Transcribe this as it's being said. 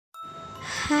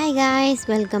Hi guys,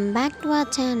 welcome back to our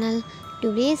channel.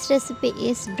 Today's recipe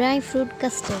is dry fruit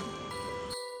custard.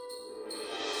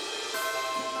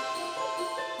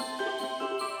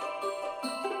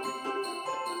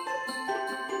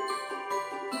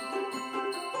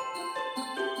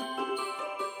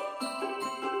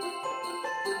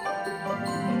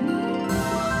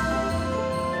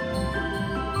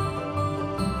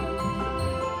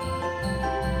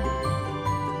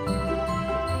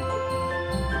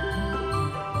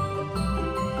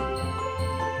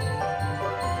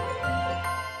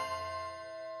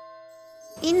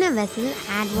 In a vessel,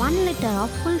 add 1 liter of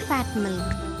full fat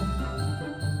milk.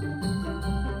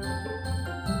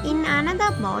 In another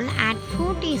bowl, add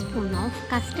 4 teaspoons of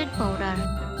custard powder.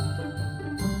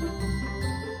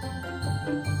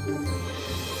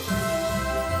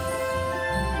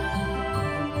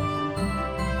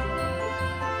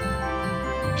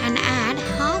 And add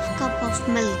half cup of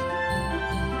milk.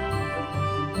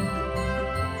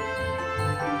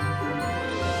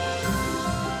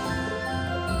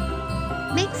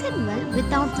 Mix it well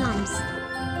without lumps.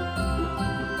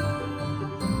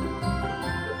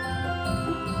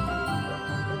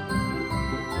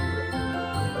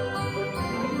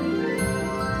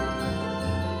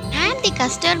 Add the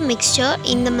custard mixture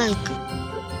in the milk.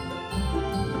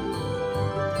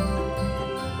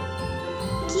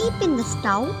 Keep in the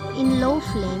stove in low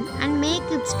flame and make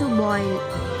it to boil.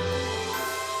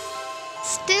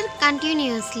 Stir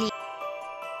continuously.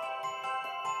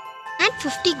 Add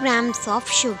 50 grams of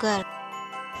sugar.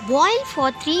 Boil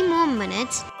for 3 more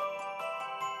minutes.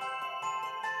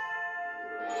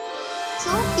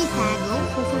 Soak the sago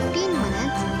for 15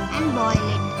 minutes and boil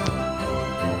it.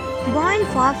 Boil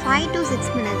for 5 to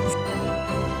 6 minutes.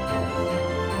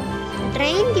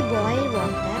 Drain the boiled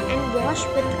water and wash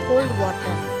with cold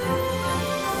water.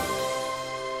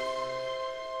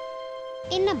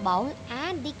 In a bowl,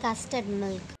 add the custard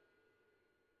milk.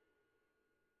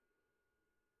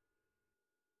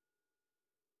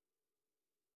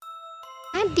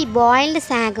 Add the boiled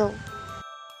sago.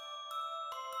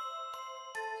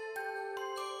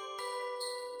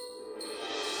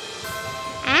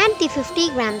 Add the 50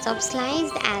 grams of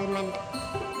sliced almond.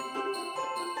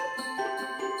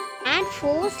 Add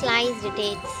 4 sliced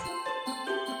dates.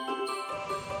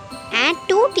 Add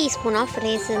 2 teaspoons of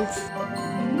raisins.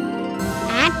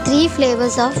 Add 3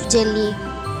 flavors of jelly.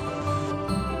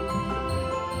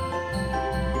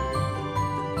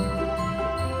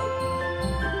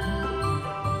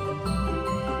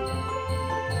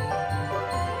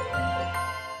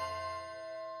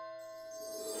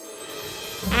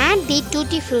 Add the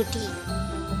tutti frutti.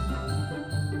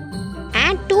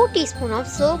 Add 2 teaspoons of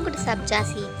soaked sabja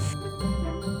seeds.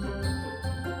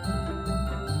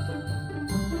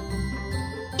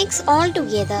 Mix all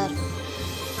together.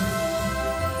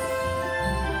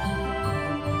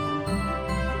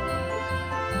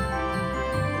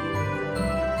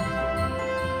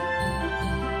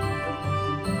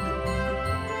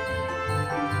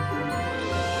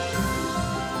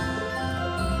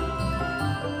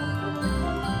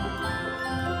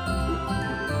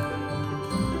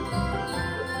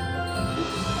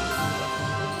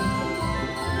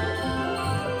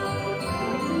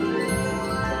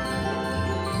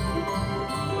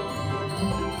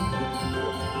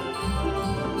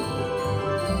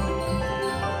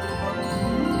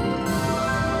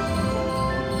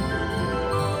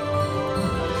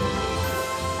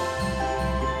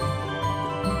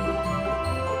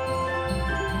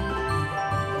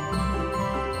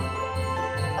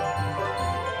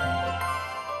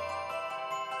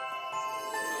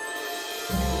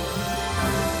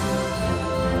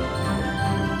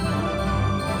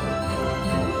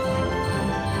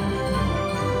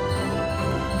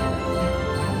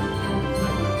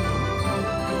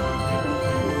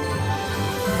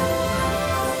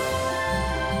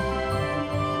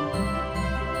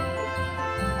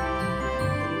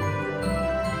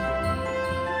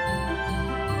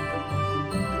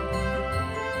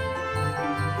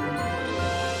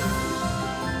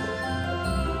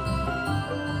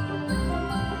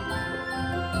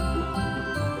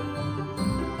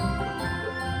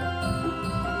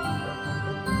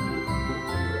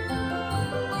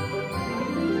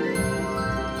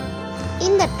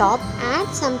 In the top, add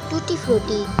some tutti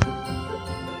frutti.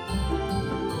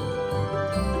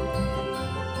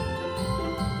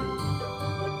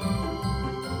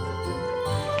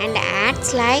 And add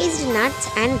sliced nuts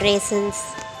and raisins.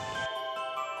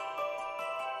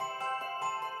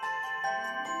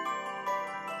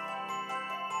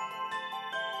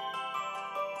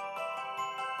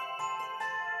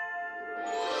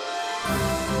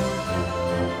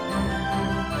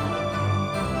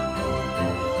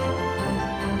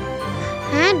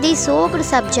 the soaked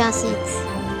sabja seeds.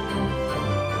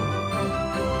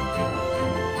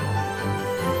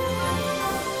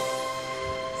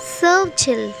 Serve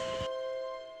chill.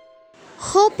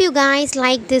 Hope you guys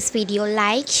like this video.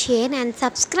 Like, share and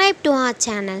subscribe to our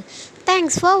channel.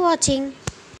 Thanks for watching.